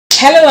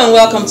Hello and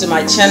welcome to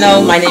my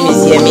channel. My name is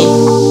Yemi.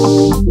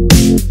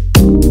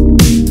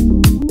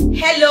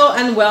 Hello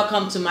and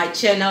welcome to my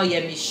channel,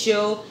 Yemi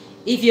Show.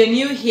 If you're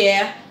new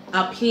here,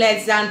 a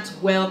pleasant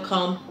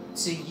welcome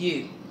to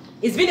you.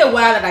 It's been a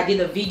while that I did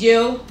a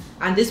video,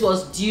 and this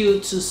was due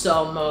to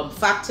some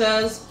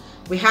factors.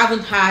 We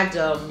haven't had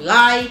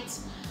light,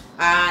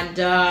 and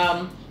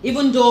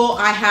even though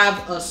I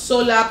have a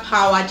solar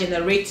power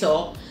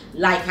generator,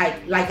 like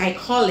I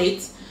call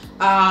it,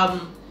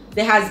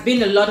 there has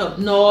been a lot of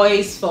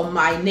noise from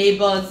my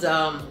neighbor's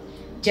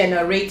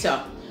generator.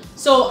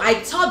 So I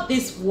thought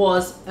this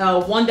was a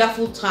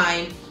wonderful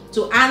time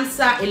to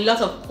answer a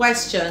lot of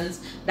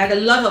questions that a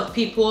lot of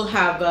people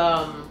have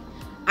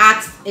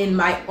asked in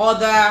my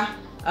other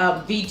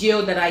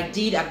video that I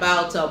did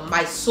about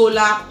my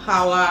solar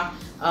power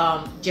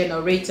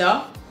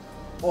generator,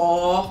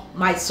 or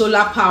my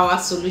solar power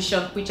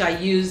solution which I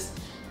use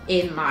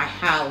in my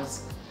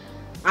house.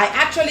 I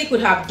actually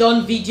could have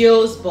done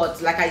videos,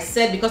 but like I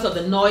said, because of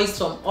the noise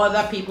from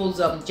other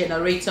people's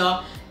generator,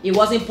 it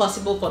wasn't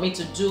possible for me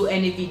to do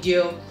any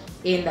video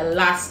in the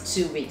last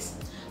 2 weeks.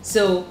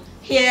 So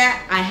here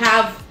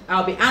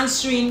I'll be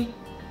answering,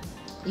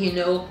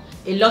 a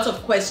lot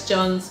of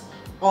questions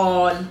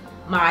on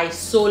my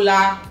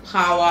solar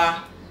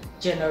power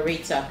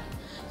generator.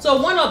 So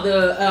one of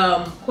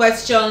the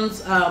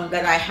questions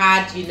that I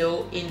had,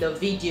 in the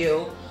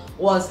video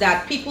was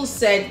that people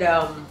said,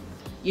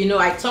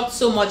 I talked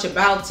so much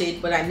about it,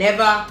 but I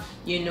never,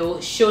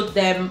 showed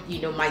them,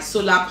 my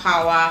solar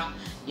power,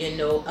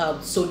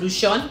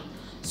 solution.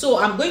 So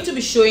I'm going to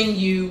be showing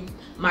you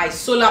my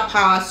solar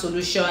power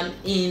solution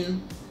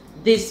in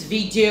this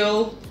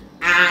video,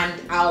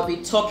 and I'll be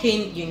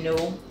talking,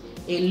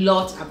 a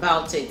lot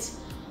about it.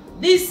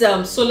 This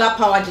solar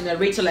power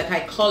generator, like I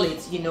call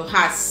it,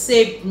 has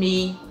saved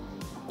me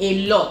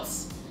a lot.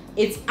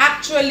 It's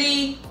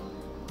actually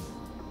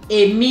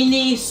a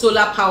mini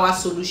solar power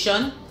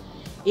solution.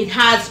 It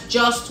has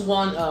just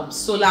one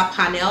solar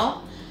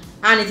panel,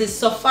 and it is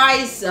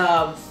suffice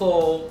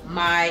for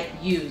my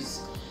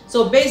use.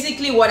 So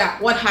basically what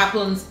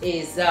happens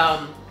is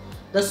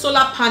the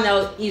solar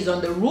panel is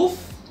on the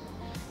roof,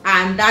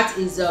 and that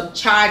is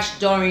charged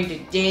during the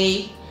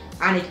day,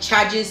 and it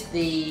charges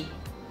the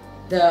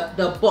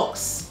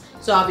box.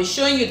 So I'll be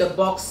showing you the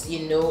box,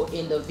 in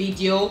the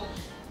video.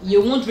 You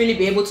won't really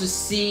be able to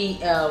see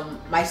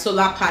my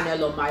solar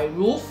panel on my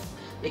roof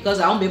because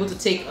I won't be able to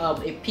take a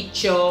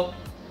picture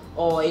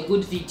or a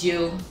good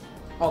video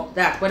of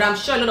that, but I'm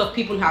sure a lot of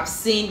people have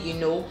seen,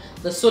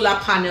 the solar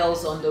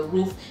panels on the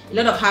roof. A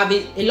lot of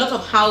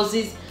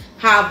houses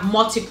have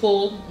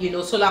multiple,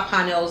 solar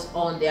panels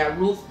on their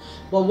roof.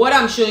 But what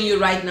I'm showing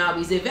you right now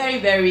is a very,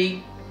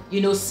 very,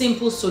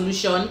 simple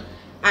solution,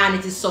 and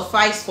it is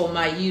suffice for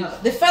my use.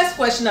 The first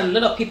question that a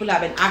lot of people have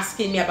been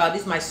asking me about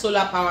this, my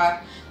solar power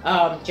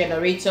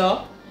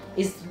generator,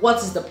 is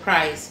what is the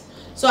price?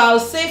 So I'll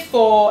say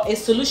for a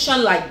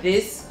solution like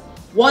this,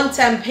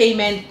 one-time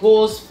payment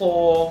goes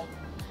for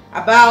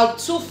about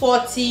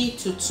 240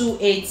 to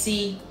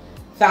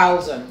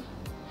 280,000.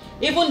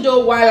 Even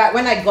though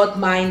when I got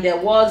mine, there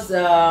was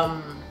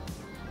a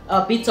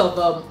bit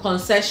of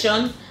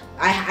concession.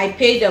 I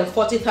paid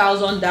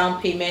 40,000 down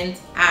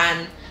payment,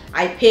 and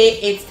I pay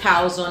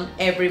 8,000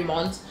 every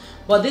month.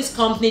 But this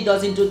company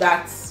doesn't do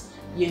that,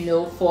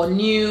 for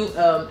new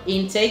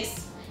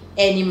intakes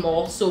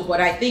anymore. So,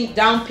 but I think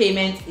down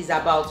payment is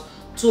about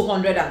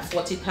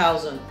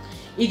 240,000.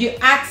 If you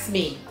ask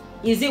me,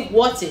 is it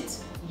worth it?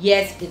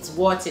 Yes, it's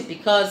worth it,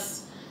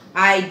 because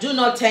I do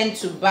not tend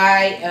to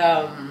buy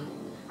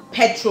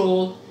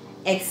petrol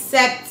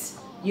except,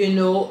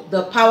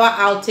 the power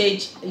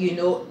outage,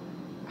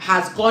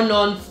 has gone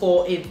on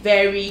for a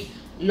very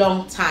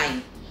long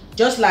time.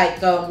 Just like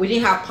we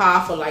didn't have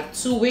power for like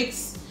 2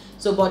 weeks.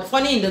 So, but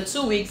funny, in the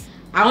 2 weeks,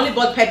 I only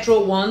bought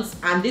petrol once,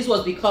 and this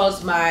was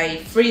because my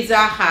freezer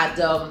had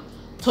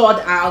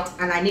thawed out,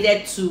 and I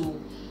needed to,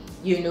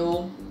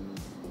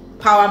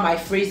 power my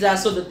freezer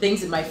so the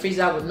things in my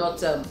freezer would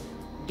not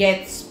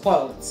get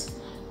spoiled.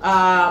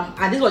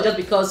 And this was just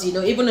because,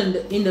 even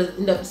in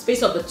the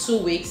space of the 2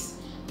 weeks,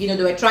 they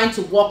were trying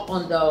to work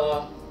on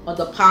the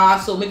power.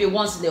 So maybe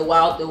once in a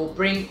while they will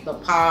bring the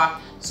power,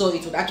 so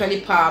it would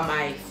actually power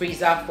my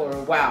freezer for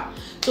a while.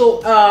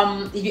 So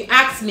if you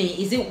ask me,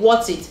 is it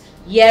worth it?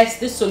 Yes,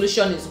 this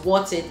solution is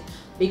worth it,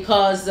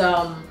 because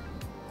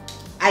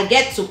I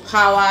get to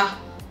power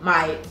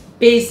my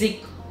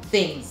basic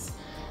things.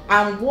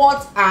 And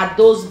what are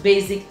those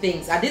basic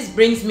things? And this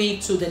brings me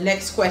to the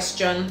next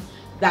question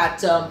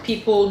that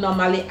people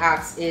normally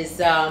ask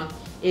is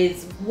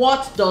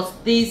what does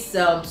this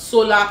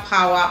solar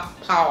power,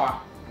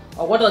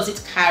 or what does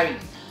it carry?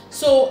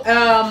 So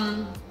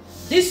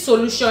this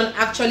solution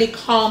actually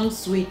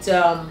comes with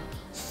 4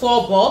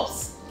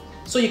 bulbs,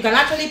 so you can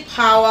actually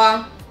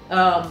power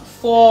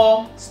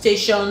 4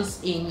 stations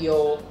in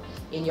your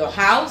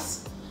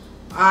house,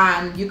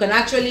 and you can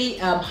actually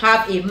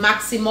have a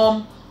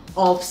maximum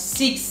of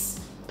 6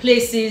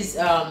 places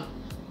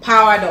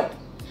powered up.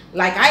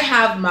 Like I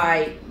have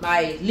my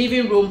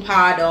living room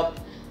powered up,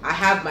 I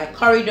have my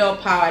corridor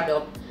powered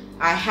up,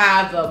 I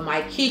have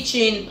my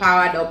kitchen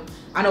powered up,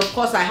 and of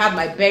course I have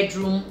my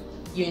bedroom,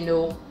 you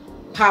know,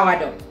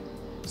 powered up.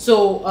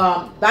 So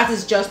that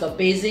is just the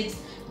basics.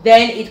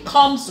 Then it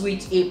comes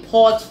with a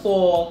port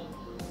for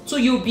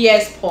 2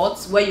 UPS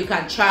ports where you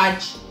can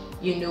charge,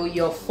 you know,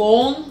 your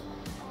phone,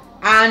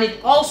 and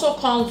it also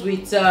comes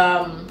with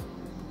a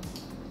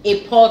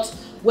port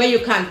where you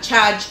can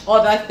charge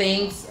other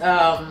things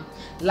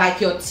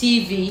like your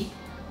TV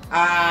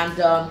and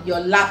your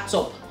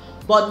laptop.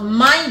 But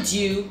mind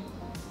you,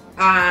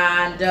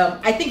 and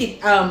I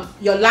think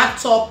your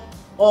laptop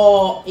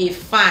or a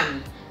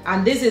fan,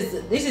 and this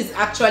is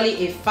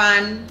actually a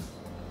fan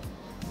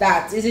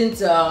that isn't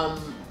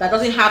that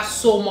doesn't have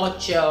so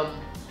much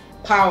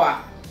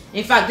power.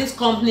 In fact, these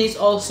companies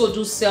also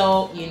do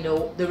sell, you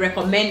know, the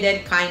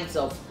recommended kinds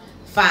of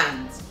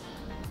fans.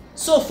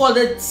 So for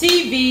the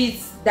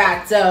TVs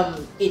that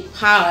it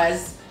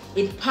powers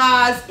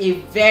a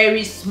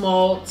very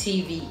small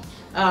TV.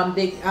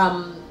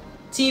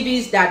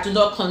 TVs that do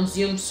not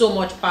consume so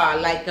much power,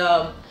 like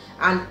an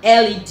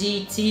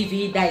LED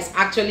TV that is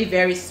actually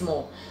very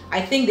small.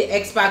 I think the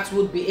experts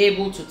would be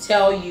able to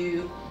tell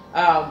you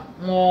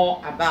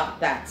more about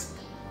that.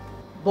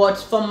 But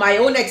from my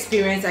own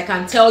experience, I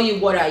can tell you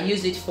what I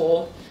use it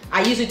for.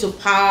 I use it to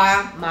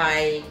power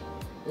my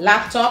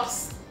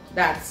laptops.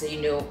 That's,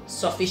 you know,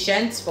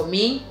 sufficient for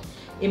me.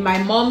 In my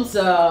mom's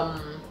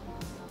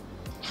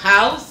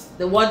house,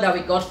 the one that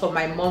we got for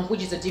my mom,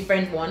 which is a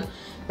different one,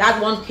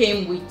 that one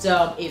came with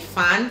a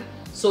fan,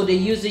 so they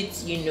use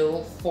it, you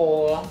know,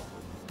 for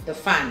the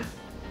fan.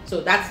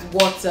 So that's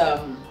what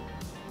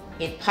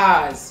it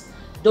powers.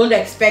 Don't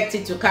expect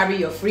it to carry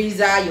your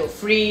freezer, your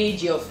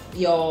fridge, your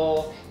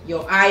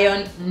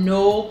iron,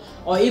 no,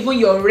 or even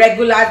your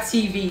regular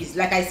TVs.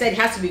 Like I said, it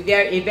has to be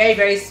a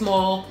very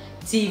small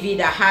TV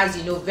that has,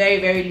 you know,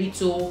 very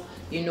little,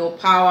 you know,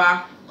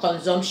 power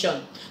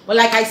consumption. But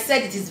like I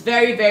said, it is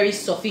very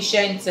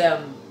sufficient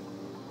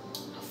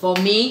for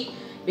me,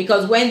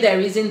 because when there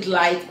isn't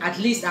light, at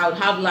least I would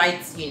have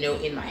lights, you know,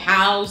 in my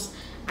house.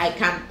 I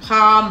can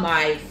power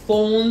my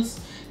phones,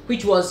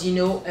 which was, you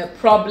know, a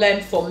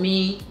problem for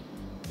me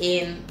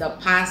in the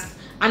past.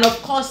 And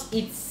of course,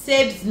 it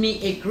saves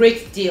me a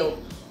great deal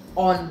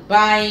on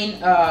buying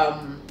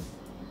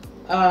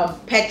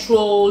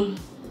petrol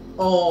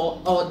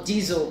or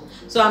diesel.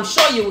 So I'm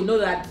sure you will know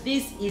that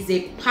this is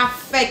a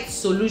perfect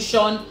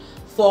solution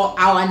for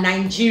our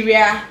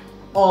Nigeria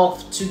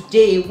of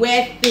today,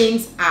 where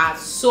things are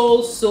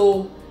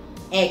so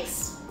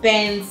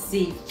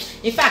expensive.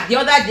 In fact, the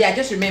other day I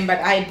just remembered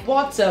I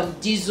bought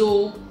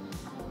diesel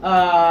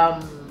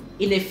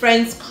in a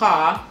friend's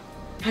car,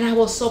 and I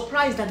was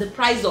surprised that the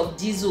price of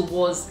diesel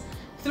was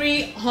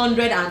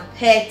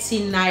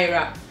 330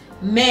 naira.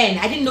 Man,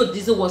 I didn't know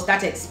diesel was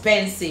that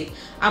expensive.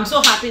 I'm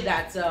so happy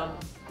that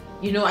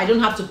you know, I don't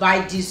have to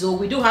buy diesel.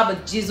 We do have a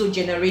diesel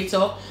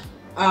generator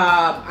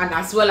and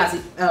as well as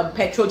a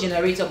petrol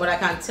generator, but I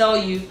can tell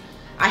you,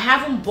 I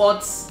haven't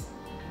bought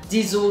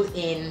diesel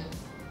in,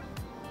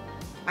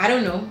 I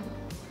don't know,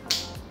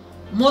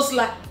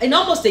 in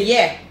almost a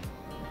year,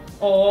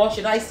 or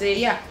should I say,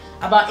 yeah,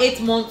 about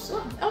 8 months,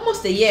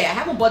 almost a year. I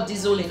haven't bought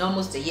diesel in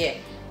almost a year,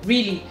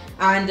 really.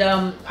 And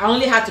I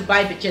only had to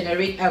buy the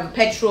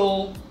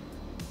petrol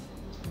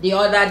the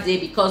other day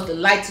because the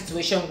light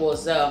situation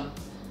was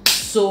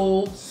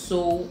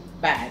so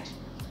bad.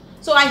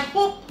 So I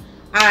hope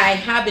I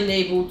have been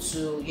able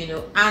to, you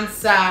know,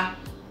 answer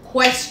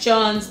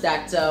questions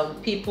that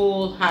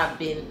people have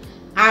been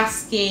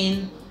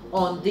asking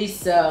on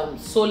this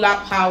solar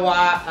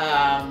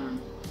power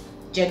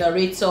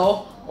generator,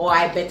 or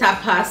I better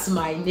pass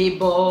my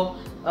neighbor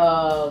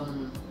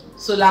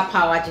solar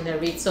power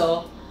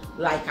generator,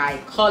 like I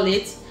call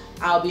it.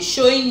 I'll be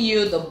showing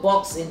you the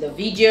box in the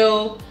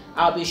video.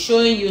 I'll be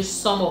showing you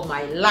some of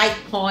my light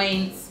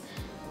points,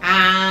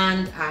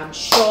 and I'm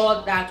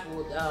sure that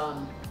would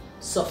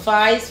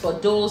suffice for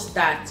those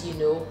that, you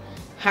know,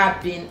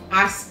 have been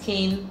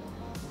asking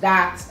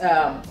that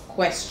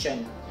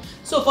question.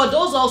 So for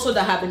those also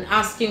that have been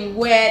asking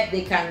where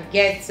they can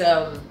get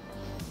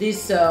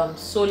this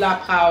solar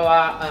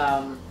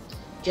power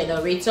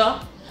generator,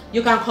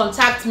 you can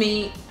contact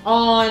me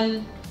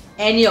on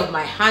any of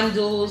my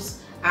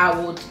handles. I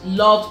would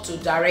love to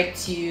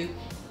direct you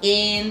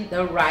in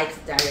the right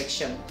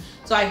direction.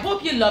 So I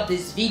hope you love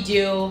this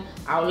video.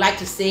 I would like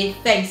to say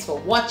thanks for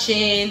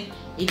watching.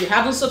 If you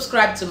haven't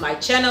subscribed to my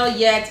channel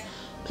yet,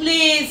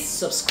 please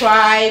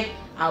subscribe.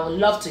 I would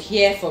love to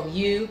hear from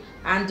you,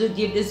 and do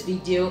give this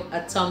video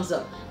a thumbs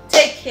up.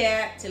 Take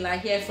care till I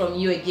hear from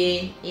you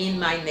again in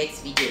my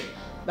next video.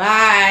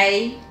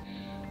 Bye.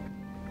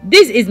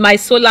 This is my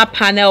solar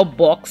panel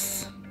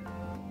box,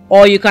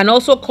 or you can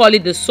also call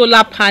it the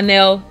solar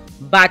panel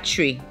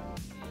battery.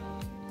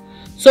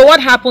 So what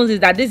happens is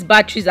that these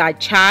batteries are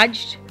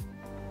charged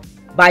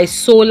by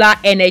solar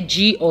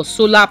energy or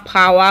solar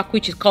power,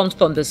 which comes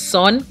from the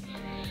sun,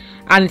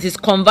 and it is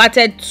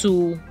converted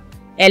to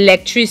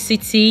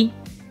electricity,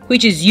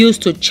 which is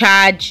used to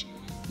charge,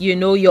 you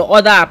know, your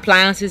other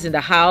appliances in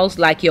the house,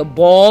 like your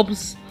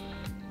bulbs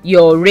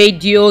your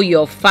radio,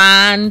 your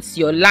fans,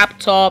 your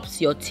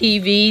laptops, your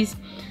TVs.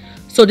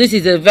 So this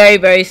is a very,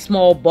 very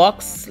small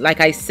box.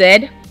 Like I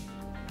said,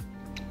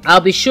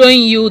 I'll be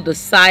showing you the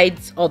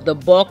sides of the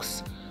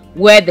box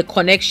where the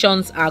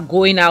connections are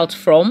going out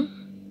from.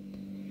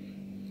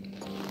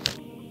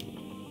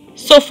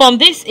 So from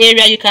this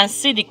area, you can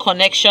see the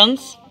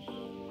connections.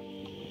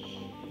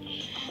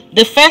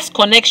 The first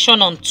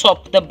connection on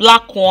top, the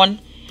black one,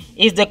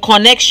 is the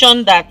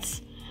connection that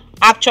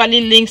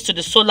actually links to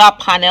the solar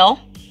panel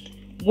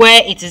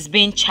where it is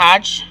being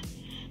charged.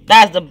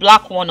 That's the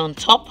black one on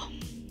top.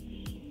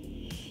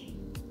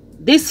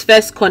 This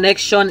first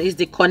connection is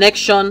the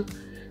connection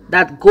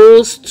that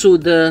goes to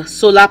the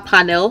solar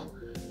panel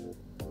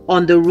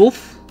on the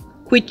roof,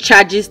 which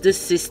charges this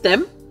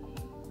system.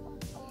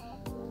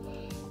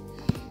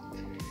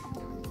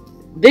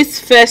 This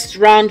first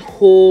round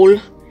hole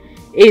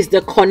is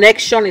the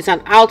connection, it's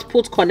an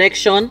output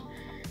connection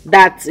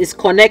that is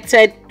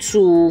connected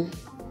to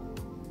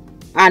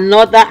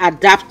another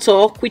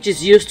adapter which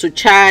is used to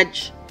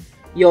charge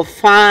your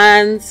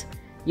fans,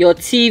 your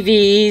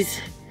TVs,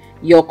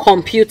 your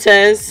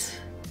computers.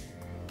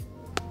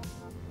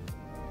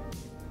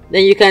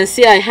 Then you can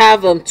see I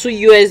have 2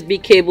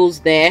 USB cables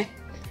there.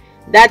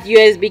 That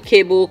USB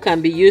cable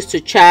can be used to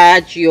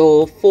charge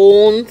your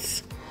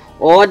phones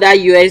or other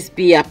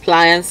USB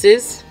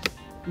appliances.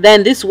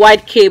 Then these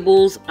white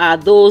cables are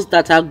those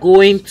that are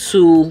going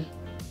to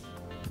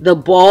the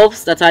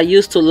bulbs that are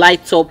used to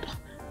light up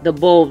the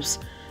bulbs.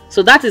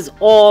 So that is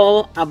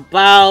all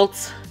about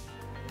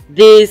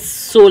this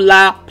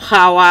solar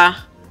power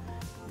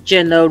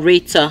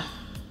generator.